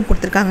பேக்கும்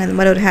கொடுத்துருக்காங்க, இந்த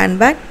மாதிரி ஒரு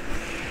ஹேண்ட்பேக்.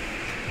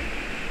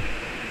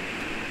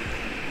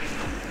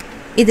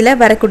 இதில்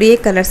வரக்கூடிய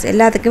கலர்ஸ்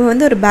எல்லாத்துக்குமே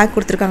வந்து ஒரு பேக்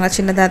கொடுத்துருக்காங்க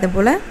சின்னதாக. அது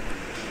போல்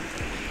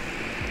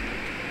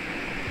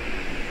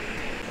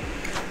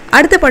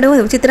அடுத்த புடவை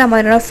விசித்ரா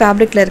மாதிரியான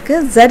ஃபேப்ரிக்கில்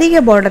இருக்குது.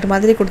 ஜரிகை பார்டர்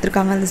மாதிரி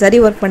கொடுத்துருக்காங்க. அந்த ஜரி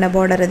ஒர்க் பண்ண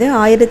பார்டர் இது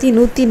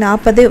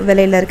 1140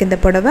 விலையில் இருக்குது. இந்த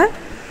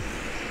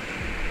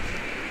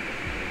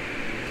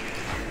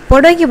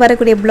புடவைக்கு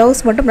வரக்கூடிய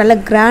ப்ளவுஸ் மட்டும் நல்லா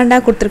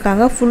கிராண்டாக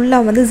கொடுத்துருக்காங்க.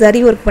 ஃபுல்லாக வந்து ஜரி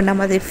ஒர்க் பண்ண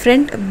மாதிரி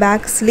ஃப்ரண்ட்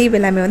பேக் ஸ்லீவ்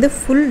எல்லாமே வந்து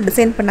ஃபுல்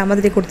டிசைன் பண்ண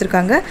மாதிரி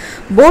கொடுத்துருக்காங்க.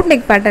 போட்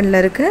நெக் பேட்டர்னில்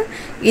இருக்குது.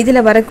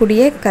 இதில்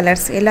வரக்கூடிய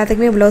கலர்ஸ்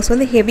எல்லாத்துக்குமே ப்ளவுஸ்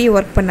வந்து ஹெவி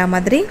ஒர்க் பண்ண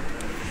மாதிரி.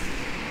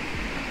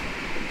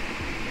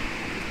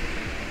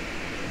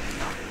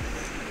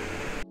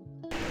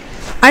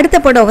 அடுத்த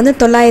புடவை வந்து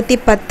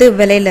 910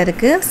 விலையில்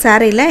இருக்குது.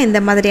 சாரியில் இந்த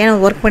மாதிரியான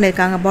ஒர்க்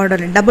பண்ணியிருக்காங்க.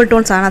 பார்டரில் டபுள்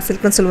டோன் சானா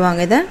சில்க்னு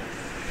சொல்லுவாங்க இதை.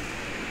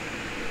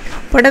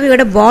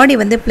 புடவையோட பாடி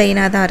வந்து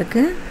பிளெயினாக தான்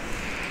இருக்குது.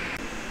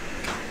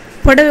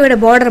 புடவையோட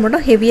பார்டர்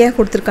மட்டும் ஹெவியாக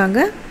கொடுத்துருக்காங்க.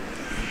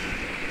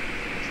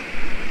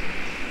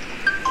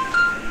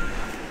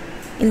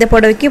 இந்த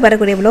புடவைக்கு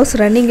வரக்கூடிய ப்ளவுஸ்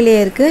ரன்னிங்லேயே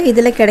இருக்குது.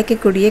 இதில்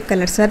கிடைக்கக்கூடிய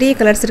கலர்ஸ் நிறைய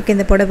கலர்ஸ் இருக்குது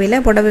இந்த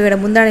புடவையில். புடவையோட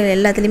முந்தானையில்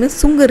எல்லாத்துலேயுமே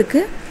சுங்கு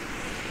இருக்குது.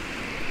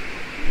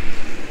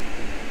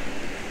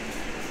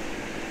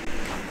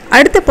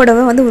 அடுத்த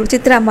புடவை வந்து ஒரு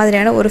சித்ரா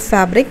மாதிரியான ஒரு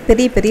ஃபேப்ரிக்.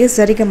 பெரிய பெரிய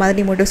ஜரிகை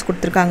மாதிரி மோட்டிவ்ஸ்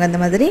கொடுத்துருக்காங்க. அந்த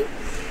மாதிரி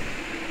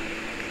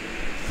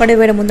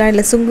புடவையோட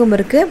முந்தானையில் சுங்கும்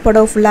இருக்குது.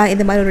 புடவை ஃபுல்லாக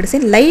இந்த மாதிரி ஒரு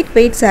டிசைன். லைட்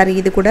வெயிட் saree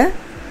இது கூட.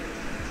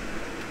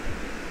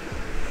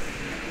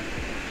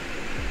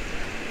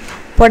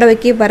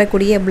 புடவைக்கு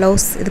வரக்கூடிய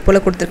ப்ளவுஸ் இது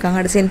போல்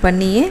கொடுத்துருக்காங்க டிசைன்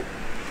பண்ணியே.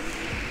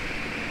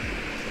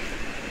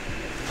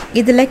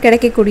 இதில்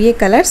கிடைக்கக்கூடிய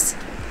கலர்ஸ்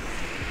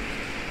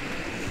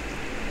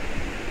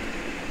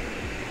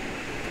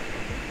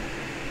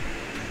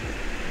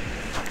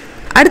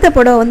அடுத்த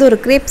புடவை வந்து ஒரு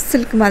கிரேப்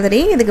சில்க் மாதிரி.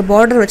 இதுக்கு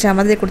பார்டர் வச்ச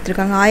மாதிரி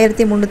கொடுத்துருக்காங்க.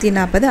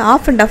 1340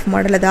 ஆஃப் அண்ட் ஆஃப்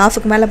மாடல். அது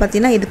ஆஃபுக்கு மேலே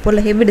பார்த்தீங்கன்னா இது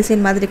போல் ஹெவி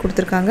டிசைன் மாதிரி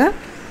கொடுத்துருக்காங்க.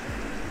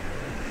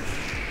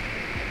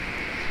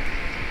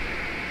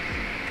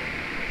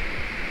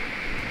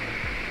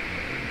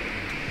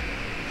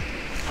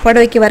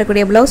 புடவைக்கு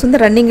வரக்கூடிய ப்ளவுஸ்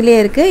வந்து ரன்னிங்லேயே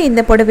இருக்குது.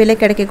 இந்த புடவையில்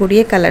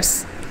கிடைக்கக்கூடிய கலர்ஸ்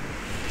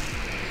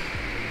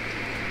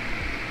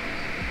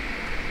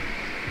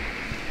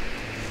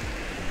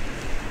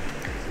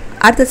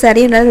அடுத்த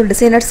saree நல்ல ஒரு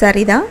டிசைனர்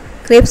saree தான்.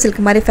 கிரேப் சில்க்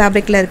மாதிரி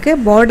ஃபேப்ரிக்கில்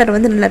இருக்குது. பார்டர்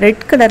வந்து நல்லா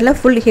ரெட் கலரில்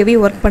ஃபுல் ஹெவி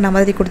ஒர்க் பண்ண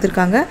மாதிரி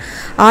கொடுத்துருக்காங்க.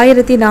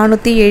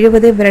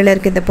 1470 விலையில்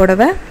இருக்குது இந்த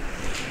புடவை.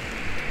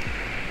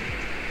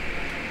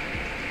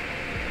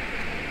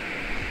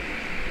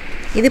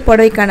 இது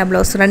புடவைக்கான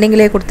ப்ளவுஸ்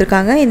ரன்னிங்லேயே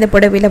கொடுத்துருக்காங்க. இந்த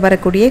புடவையில்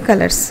வரக்கூடிய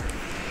கலர்ஸ்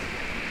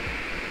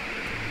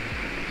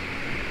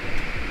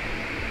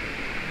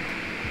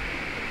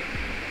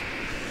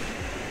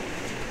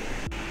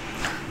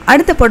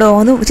அடுத்த புடவை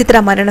வந்து விசித்ரா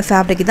மாதிரியான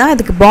ஃபேப்ரிக் தான்.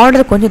 அதுக்கு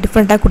பார்டர் கொஞ்சம்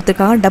டிஃப்ரெண்ட்டாக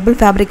கொடுத்துருக்காங்க. டபுள்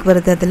ஃபேப்ரிக்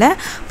வருது. அதில்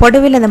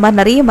புடவையில் இந்த மாதிரி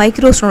நிறைய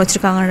மைக்ரோ ஸ்டோன்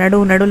வச்சுருக்காங்க.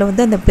 நடுவில்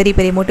வந்து அந்த பெரிய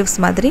பெரிய மோட்டிவ்ஸ்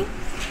மாதிரி.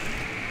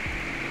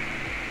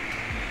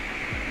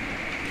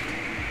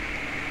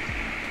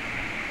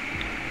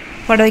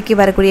 புடவைக்கு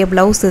வரக்கூடிய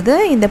ப்ளவுஸ் இது.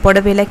 இந்த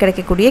புடவையில்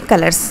கிடைக்கக்கூடிய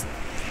கலர்ஸ்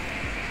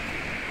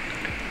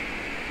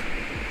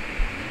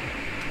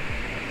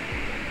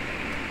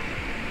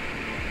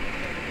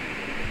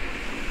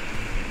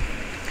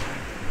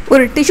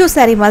ஒரு டிஷ்யூ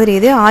saree மாதிரி.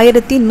 இது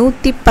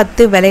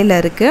 1110 விலையில்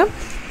இருக்குது.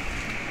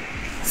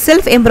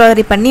 செல்ஃப்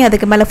எம்ப்ராய்டரி பண்ணி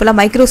அதுக்கு மேலே ஃபுல்லாக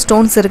மைக்ரோ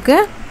ஸ்டோன்ஸ்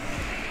இருக்குது.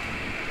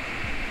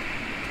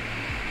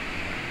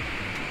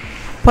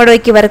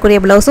 புடவைக்கு வரக்கூடிய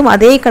ப்ளவுஸும்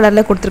அதே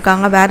கலரில்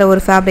கொடுத்துருக்காங்க. வேறு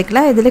ஒரு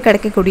ஃபேப்ரிக்கில். இதில்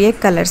கிடைக்கக்கூடிய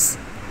கலர்ஸ்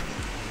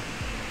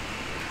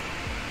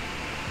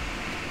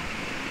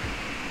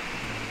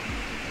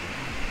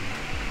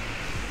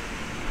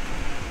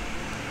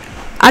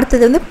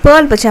அடுத்தது வந்து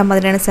பேர்ல் வச்ச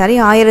மாதிரியான saree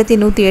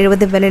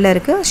 1170 விலையில்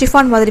இருக்குது.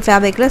 ஷிஃபான் மாதிரி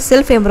ஃபேப்ரிக்கில்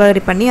செல்ஃப்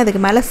எம்ப்ராய்டரி பண்ணி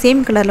அதுக்கு மேலே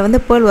சேம் கலரில் வந்து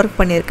பேர்ல் ஒர்க்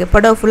பண்ணியிருக்கு.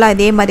 புடவை ஃபுல்லாக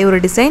இதே மாதிரி ஒரு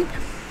டிசைன்.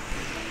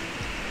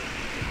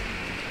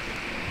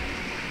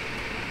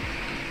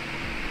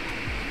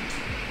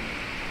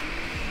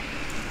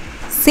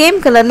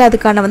 சேம் கலரில்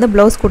அதுக்கான வந்து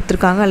ப்ளவுஸ்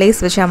கொடுத்துருக்காங்க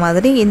லேஸ் வச்ச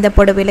மாதிரி. இந்த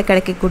புடவையில்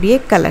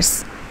கிடைக்கக்கூடிய கலர்ஸ்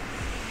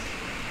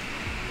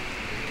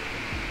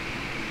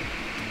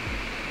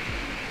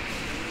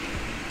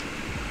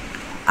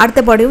அடுத்த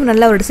புடவையும்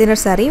நல்ல ஒரு டிசைனர்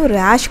saree. ஒரு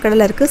ஆஷ்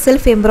கலரில் இருக்குது.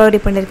 செல்ஃப் எம்ப்ராய்டரி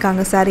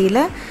பண்ணியிருக்காங்க சாரியில்.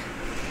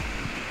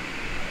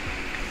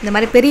 இந்த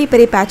மாதிரி பெரிய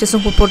பெரிய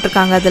பேச்சஸும்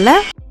போட்டிருக்காங்க. அதில்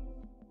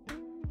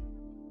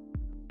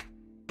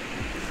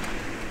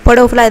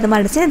புடவை ஃபுல்லாக இது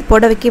மாதிரி டிசைன்.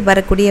 புடவைக்கு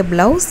வரக்கூடிய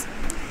ப்ளவுஸ்.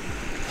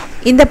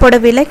 இந்த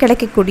புடவையில்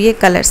கிடைக்கக்கூடிய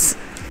கலர்ஸ்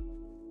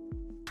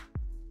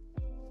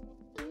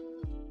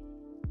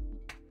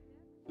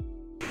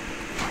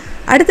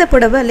அடுத்த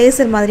புடவை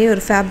லேசர் மாதிரியே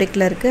ஒரு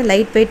ஃபேப்ரிக்கில் இருக்குது.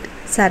 லைட் வெயிட்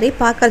saree,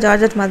 பார்க்க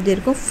ஜார்ஜெட் மாதிரி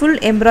இருக்கும். ஃபுல்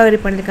எம்ப்ராய்டரி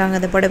பண்ணியிருக்காங்க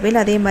அந்த புடவையில்.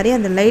 அதே மாதிரி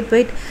அந்த லைட்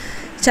வெயிட்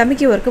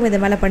சமிக்கி ஒர்க்கும் இது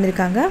மேலே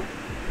பண்ணியிருக்காங்க.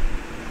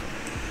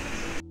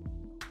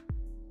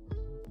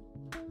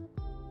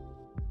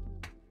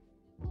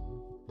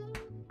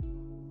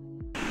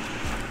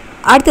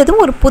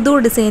 அடுத்ததும் ஒரு புது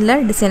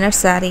டிசைனர்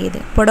saree. இது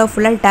புடவை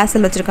ஃபுல்லாக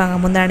டேசல் வச்சுருக்காங்க.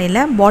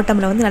 முந்தானியில்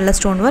பாட்டமில் வந்து நல்ல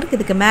ஸ்டோன் ஒர்க்.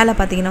 இதுக்கு மேலே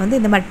பார்த்தீங்கன்னா வந்து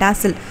இந்த மாதிரி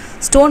டேசல்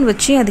ஸ்டோன்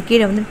வச்சு அது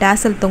கீழே வந்து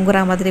டேசல்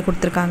தொங்குற மாதிரி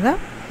கொடுத்துருக்காங்க.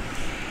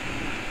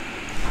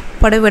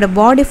 புடவையோட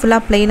பாடி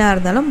ஃபுல்லாக பிளெயினாக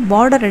இருந்தாலும்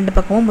பார்டர் ரெண்டு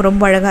பக்கமும்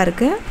ரொம்ப அழகாக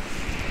இருக்குது.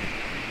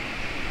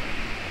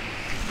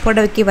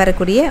 புடவைக்கு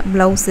வரக்கூடிய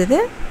ப்ளவுஸ் இது.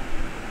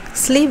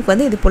 ஸ்லீவுக்கு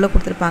வந்து இது போல்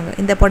கொடுத்துருப்பாங்க.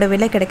 இந்த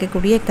புடவையில்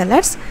கிடைக்கக்கூடிய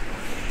கலர்ஸ்.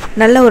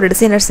 நல்ல ஒரு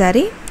டிசைனர்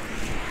saree.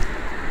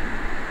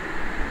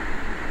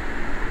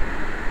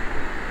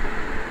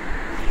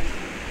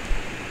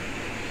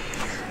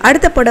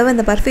 அடுத்த புடவை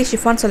இந்த பர்ஃபி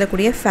ஷிஃபான்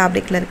சொல்லக்கூடிய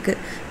ஃபேப்ரிக்கில் இருக்குது.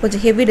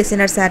 கொஞ்சம் ஹெவி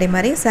டிசைனர் saree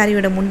மாதிரி.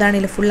 சாரியோட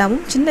முந்தானியில்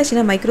ஃபுல்லாகவும் சின்ன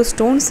சின்ன மைக்ரோ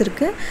ஸ்டோன்ஸ்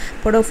இருக்குது.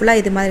 புடவை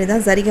ஃபுல்லாக இது மாதிரி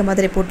தான் சரிகை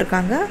மாதிரி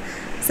போட்டிருக்காங்க.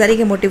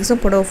 சரிகை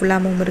மோட்டிவ்ஸும் புடவை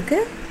ஃபுல்லாகவும்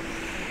இருக்குது.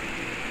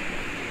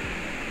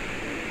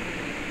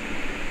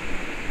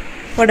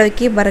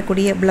 புடவைக்கு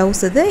வரக்கூடிய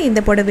ப்ளவுஸ் இது. இந்த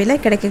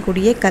புடவையில்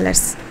கிடைக்கக்கூடிய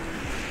கலர்ஸ்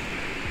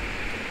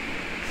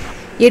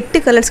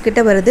 8 கலர்ஸ்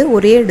கிட்ட வருது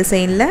ஒரே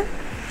டிசைனில்.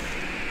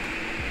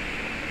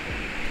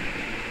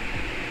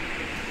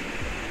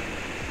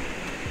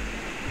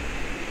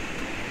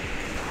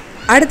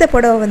 அடுத்த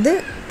புடவை வந்து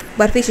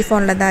பர்ஃபி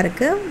ஷிஃபானில் தான்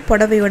இருக்குது.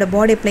 புடவையோட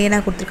பாடி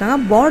பிளெயினாக கொடுத்துருக்காங்க.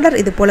 பார்டர்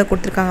இது போல்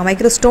கொடுத்துருக்காங்க.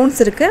 மைக்ரோ ஸ்டோன்ஸ்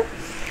இருக்குது.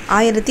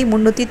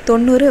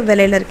 1390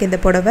 விலையில் இருக்குது இந்த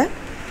புடவை.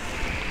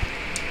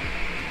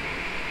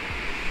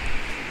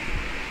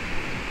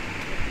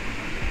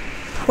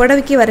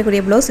 புடவைக்கு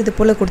வரக்கூடிய ப்ளவுஸ் இது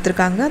போல்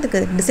கொடுத்துருக்காங்க.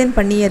 அதுக்கு டிசைன்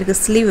பண்ணியே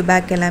இருக்குது. ஸ்லீவ்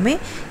பேக் எல்லாமே.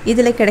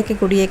 இதில்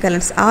கிடைக்கக்கூடிய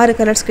கலர்ஸ் 6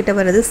 கலர்ஸ் கிட்ட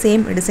வருது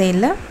சேம்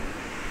டிசைனில்.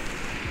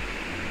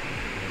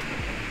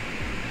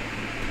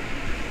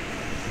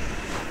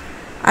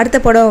 அடுத்த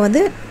புடவை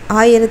வந்து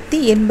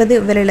 1080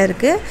 விலையில்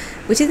இருக்குது.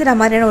 விசித்திரா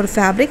மாதிரியான ஒரு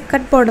ஃபேப்ரிக்.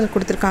 கட் பார்டர்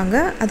கொடுத்துருக்காங்க.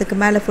 அதுக்கு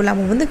மேலே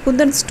ஃபுல்லாகவும் வந்து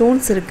குந்தன்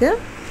ஸ்டோன்ஸ் இருக்குது.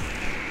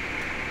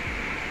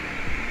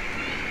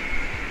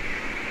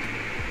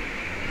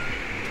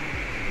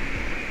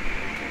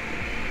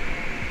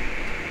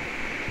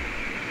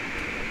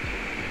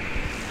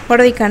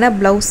 புடவைக்கான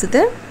ப்ளவுஸ்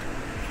இது.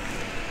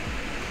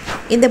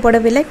 இந்த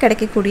புடவையில்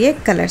கிடைக்கக்கூடிய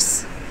கலர்ஸ்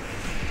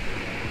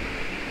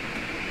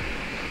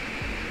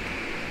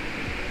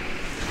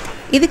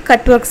இது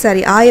கட் ஒர்க்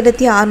saree.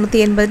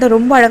 1680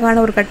 ரொம்ப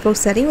அழகான ஒரு கட்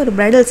ஒர்க் saree. ஒரு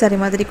பிரைடல் saree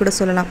மாதிரி கூட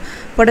சொல்லலாம்.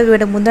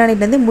 புடவையோட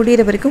முந்தானிலேருந்து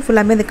முடிகிற வரைக்கும்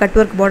ஃபுல்லாமே இந்த கட்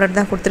ஒர்க் பார்டர்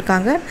தான்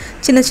கொடுத்துருக்காங்க.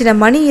 சின்ன சின்ன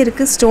மணி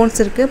இருக்குது, ஸ்டோன்ஸ்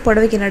இருக்குது.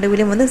 புடவைக்கு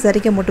நடுவிலையும் வந்து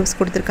சரிகை மோட்டிவ்ஸ்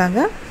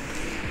கொடுத்துருக்காங்க.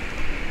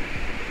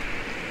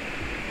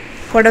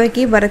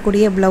 புடவைக்கு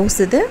வரக்கூடிய ப்ளவுஸ்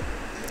இது.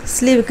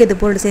 ஸ்லீவுக்கு இது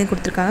போல் டிசைன்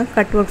கொடுத்துருக்காங்க.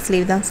 கட் ஒர்க்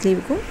ஸ்லீவ் தான்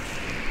ஸ்லீவுக்கும்.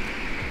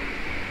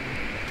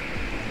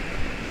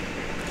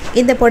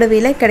 இந்த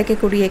புடவையில்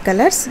கிடைக்கக்கூடிய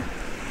கலர்ஸ்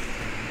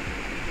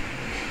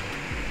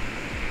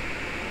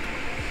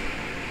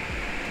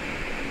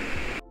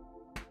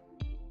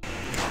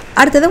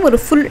அடுத்தது ஒரு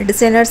ஃபுல்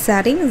டிசைனர்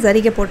saree.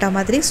 சரிகை போட்ட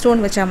மாதிரி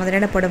ஸ்டோன் வச்ச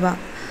மாதிரியான புடவை.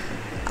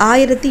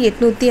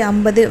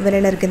 1850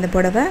 விலையில் இருக்குது இந்த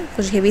புடவை.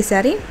 கொஞ்சம் ஹெவி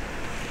saree.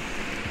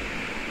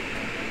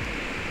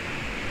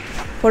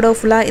 புடவை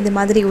ஃபுல்லாக இது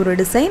மாதிரி ஒரு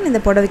டிசைன்.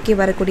 இந்த புடவைக்கு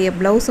வரக்கூடிய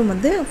ப்ளவுஸும்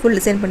வந்து ஃபுல்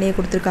டிசைன் பண்ணியே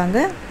கொடுத்துருக்காங்க.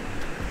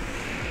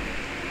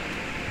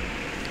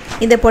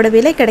 இந்த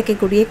புடவையில்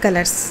கிடைக்கக்கூடிய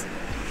கலர்ஸ்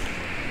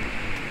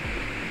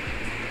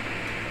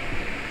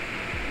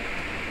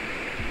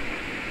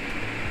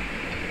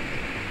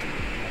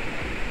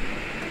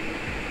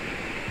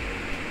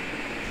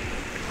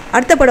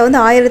அடுத்த புடவை வந்து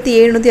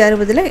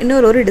 1760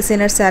 இன்னொரு ஒரு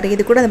டிசைனர் saree.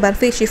 இது கூட அந்த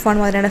பர்ஃபி ஷிஃபான்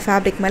மாதிரியான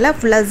ஃபேப்ரிக் மேலே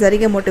ஃபுல்லாக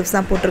சரிகை மோட்டிவ்ஸ்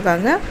தான்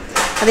போட்டிருக்காங்க.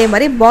 அதே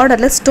மாதிரி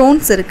பார்டரில்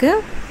ஸ்டோன்ஸ்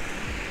இருக்குது.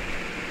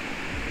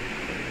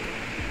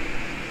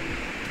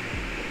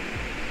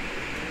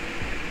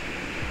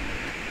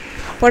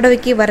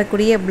 புடவைக்கு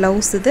வரக்கூடிய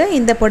ப்ளவுஸ் இது.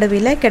 இந்த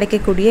புடவையில்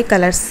கிடைக்கக்கூடிய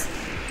கலர்ஸ்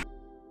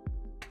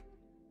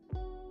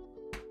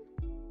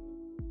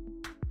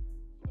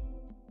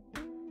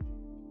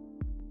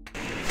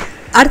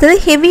அடுத்தது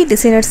ஹெவி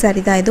டிசைனர்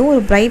saree தான். இதுவும்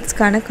ஒரு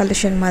பிரைட்ஸ்க்கான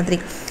கலெக்ஷன் மாதிரி.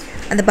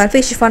 அந்த பர்ஃபி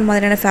ஷிஃபான்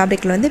மாதிரியான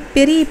ஃபேப்ரிக்கில் வந்து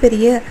பெரிய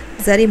பெரிய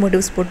சரி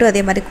மோட்டிவ்ஸ் போட்டு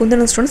அதே மாதிரி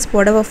குந்தன் ஸ்டோன்ஸ்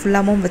புடவை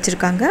ஃபுல்லாகவும்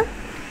வச்சுருக்காங்க.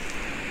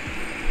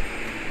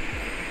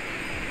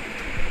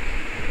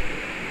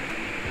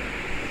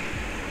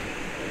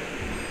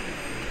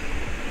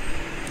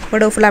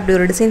 புடவை ஃபுல்லாக அப்படி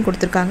ஒரு டிசைன்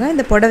கொடுத்துருக்காங்க.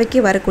 இந்த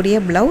புடவைக்கு வரக்கூடிய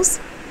ப்ளவுஸ்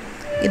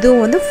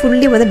இதுவும் வந்து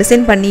ஃபுல்லி வந்து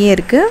டிசைன் பண்ணியே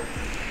இருக்குது.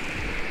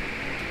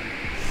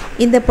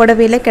 இந்த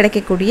புடவையில்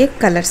கிடைக்கக்கூடிய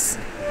கலர்ஸ்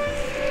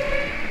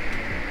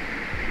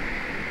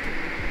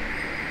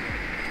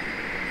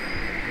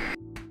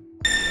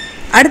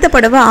அடுத்த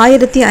புடவை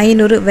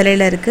 1500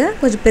 விலையில் இருக்குது.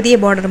 கொஞ்சம் பெரிய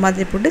பார்டர்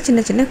மாதிரி போட்டு சின்ன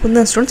சின்ன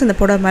குந்தன் ஸ்டோன்ஸ் அந்த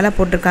புடவை மேலே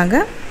போட்டிருக்காங்க.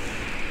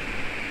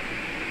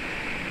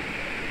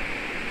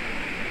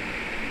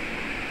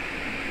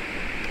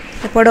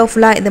 இந்த புடவை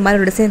ஃபுல்லாக இந்த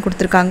மாதிரி ஒரு டிசைன்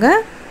கொடுத்துருக்காங்க.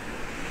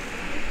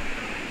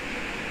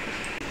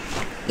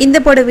 இந்த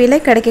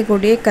புடவையில்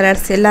கிடைக்கக்கூடிய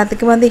கலர்ஸ்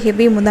எல்லாத்துக்கும் வந்து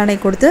ஹெவி முந்தானை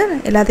கொடுத்து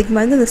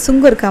எல்லாத்துக்குமே வந்து இந்த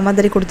சுங்கு இருக்க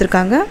மாதிரி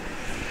கொடுத்துருக்காங்க.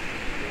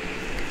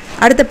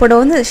 அடுத்த புடவை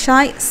வந்து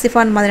ஷாய்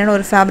சிஃபான் மாதிரியான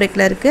ஒரு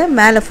ஃபேப்ரிக்கில் இருக்குது.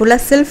 மேலே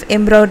ஃபுல்லாக self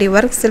embroidery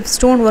work, self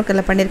stone work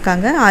எல்லாம்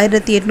பண்ணியிருக்காங்க.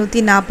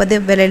 1840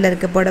 விலையில்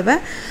இருக்குது புடவை.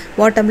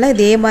 பாட்டமில்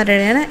இதே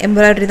மாதிரியான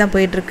எம்ப்ராய்டரி தான்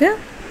போயிட்டுருக்கு.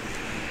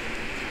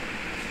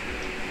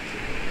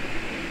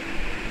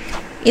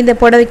 இந்த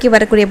புடவைக்கு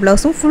வரக்கூடிய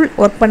ப்ளவுஸும் ஃபுல்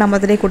ஒர்க் பண்ண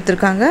மாதிரியே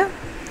கொடுத்துருக்காங்க.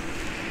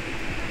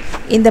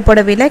 இந்த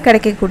புடவையில்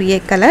கிடைக்கக்கூடிய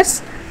கலர்ஸ்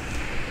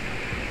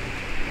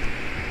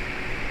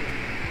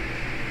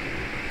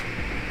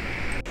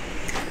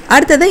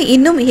அடுத்தது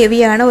இன்னும்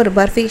ஹெவியான ஒரு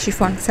பர்ஃபி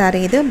ஷிஃபான்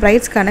saree. இது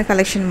பிரைட்ஸ்க்கான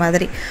கலெக்ஷன்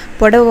மாதிரி.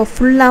 புடவை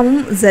ஃபுல்லாகவும்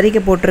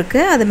ஜரிகை போட்டிருக்கு.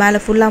 அது மேலே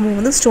ஃபுல்லாகவும்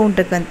வந்து ஸ்டோன்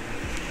இருக்கு.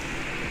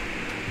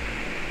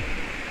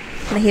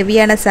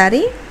 ஹெவியான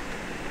saree.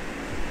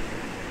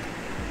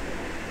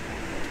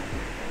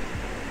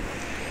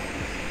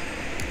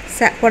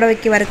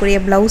 புடவைக்கு வரக்கூடிய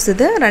ப்ளவுஸ்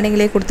இது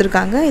ரன்னிங்லேயே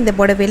கொடுத்துருக்காங்க. இந்த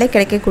புடவையில்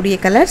கிடைக்கக்கூடிய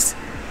கலர்ஸ்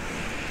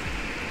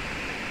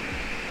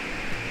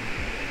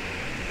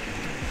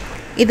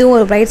இதுவும்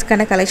ஒரு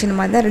பிரைட்ஸ்க்கான கலெக்ஷன்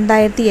மாதிரி தான்.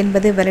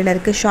 2080 விலையில்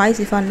இருக்குது. ஷாய்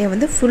சிஃபான்லேயே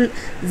வந்து ஃபுல்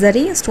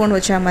ஜரி ஸ்டோன்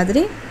வச்ச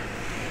மாதிரி.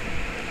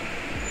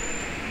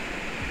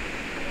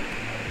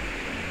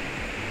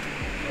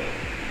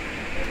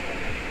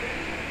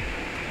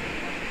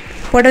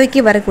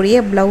 புடவைக்கு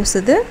வரக்கூடிய ப்ளவுஸ்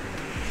இது.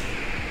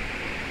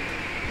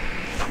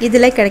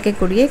 இதில்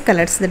கிடைக்கக்கூடிய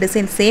கலர்ஸ். இந்த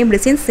டிசைன் சேம்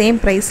டிசைன் சேம்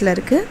ப்ரைஸில்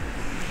இருக்குது.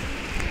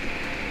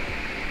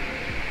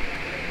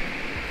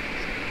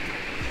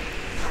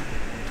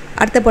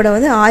 அடுத்த புடவை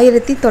வந்து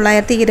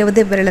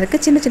 1920 விலையில்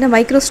இருக்குது. சின்ன சின்ன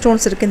மைக்ரோ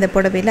ஸ்டோன்ஸ் இருக்குது இந்த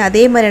புடவையில்.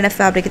 அதே மாதிரியான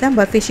ஃபேப்ரிக் தான்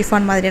பர்ஃபி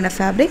ஷிஃபான் மாதிரியான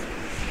ஃபேப்ரிக்.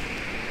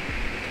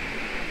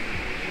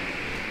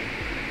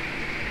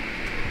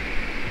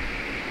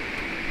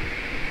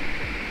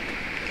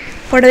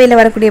 புடவையில்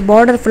வரக்கூடிய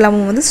பார்டர்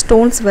ஃபுல்லாகவும் வந்து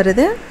ஸ்டோன்ஸ்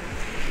வருது.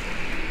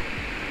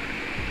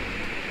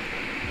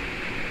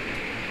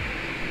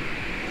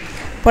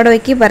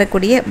 புடவைக்கு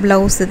வரக்கூடிய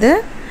ப்ளவுஸ் இது.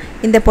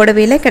 இந்த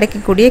புடவையில்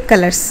கிடைக்கக்கூடிய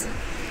கலர்ஸ்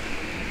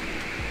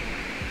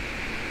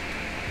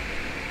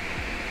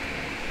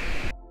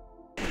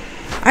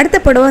அடுத்த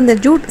புடவை இந்த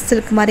ஜூட்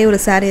சில்க் மாதிரி ஒரு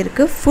saree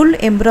இருக்குது. ஃபுல்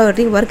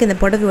எம்ப்ராய்டரி ஒர்க் இந்த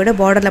புடவையோட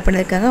பார்டரில்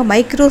பண்ணியிருக்காங்க.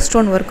 மைக்ரோ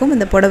ஸ்டோன் ஒர்க்கும்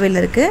இந்த புடவையில்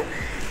இருக்குது.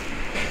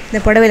 இந்த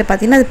புடவையில்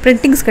பார்த்தீங்கன்னா அது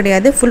பிரிண்டிங்ஸ்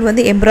கிடையாது, ஃபுல்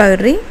வந்து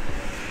எம்ப்ராய்டரி.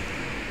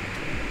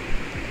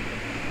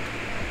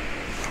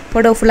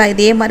 புடவை ஃபுல்லாக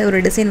இதே மாதிரி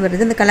ஒரு டிசைன்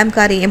வருது. இந்த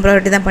கலம்காரி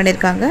எம்ப்ராய்டரி தான்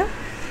பண்ணியிருக்காங்க.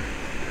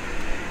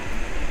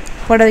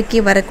 புடவைக்கு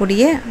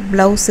வரக்கூடிய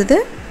ப்ளவுஸ் இது.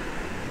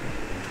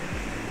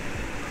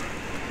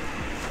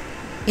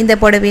 இந்த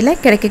புடவையில்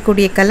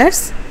கிடைக்கக்கூடிய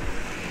கலர்ஸ்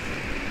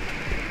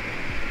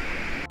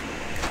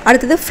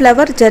அடுத்தது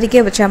ஃப்ளவர்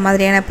ஜரிகை வச்ச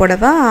மாதிரியான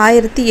புடவை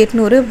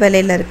 1800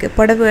 விலையில் இருக்குது.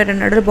 புடவையோட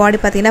நடுவில் பாடி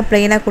பார்த்திங்கன்னா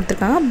ப்ளைனாக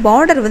கொடுத்துருக்காங்க.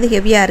 பார்டர் வந்து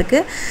ஹெவியாக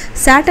இருக்குது.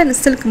 சாட்டன்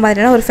சில்க்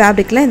மாதிரியான ஒரு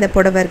ஃபேப்ரிக்கில் இந்த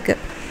புடவை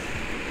இருக்குது.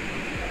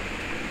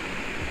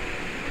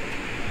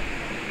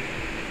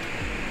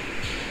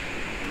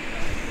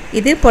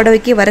 இது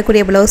புடவைக்கு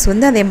வரக்கூடிய ப்ளவுஸ்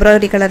வந்து அந்த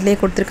எம்ப்ராய்டரி கலர்லேயே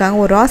கொடுத்துருக்காங்க.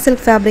 ஒரு ரா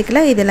சில்க் ஃபேப்ரிக்கில்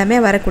இது எல்லாமே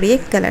வரக்கூடிய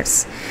கலர்ஸ்.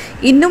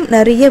 இன்னும்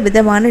நிறைய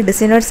விதமான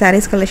டிசைனர்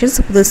சாரீஸ் கலெக்ஷன்ஸ்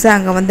புதுசாக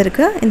அங்கே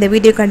வந்திருக்கு. இந்த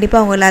வீடியோ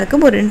கண்டிப்பாக அவங்க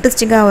எல்லாருக்கும் ஒரு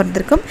இன்ட்ரெஸ்டிங்காக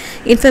இருந்திருக்கும்,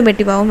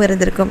 இன்ஃபர்மேட்டிவாகவும்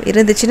இருந்திருக்கும்.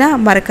 இருந்துச்சுன்னா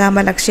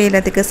மறக்காமல்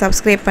லக்ஷ்யாயில்லத்துக்கு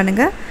சப்ஸ்கிரைப்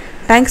பண்ணுங்கள்.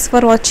 தேங்க்ஸ்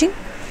ஃபார் வாட்சிங்.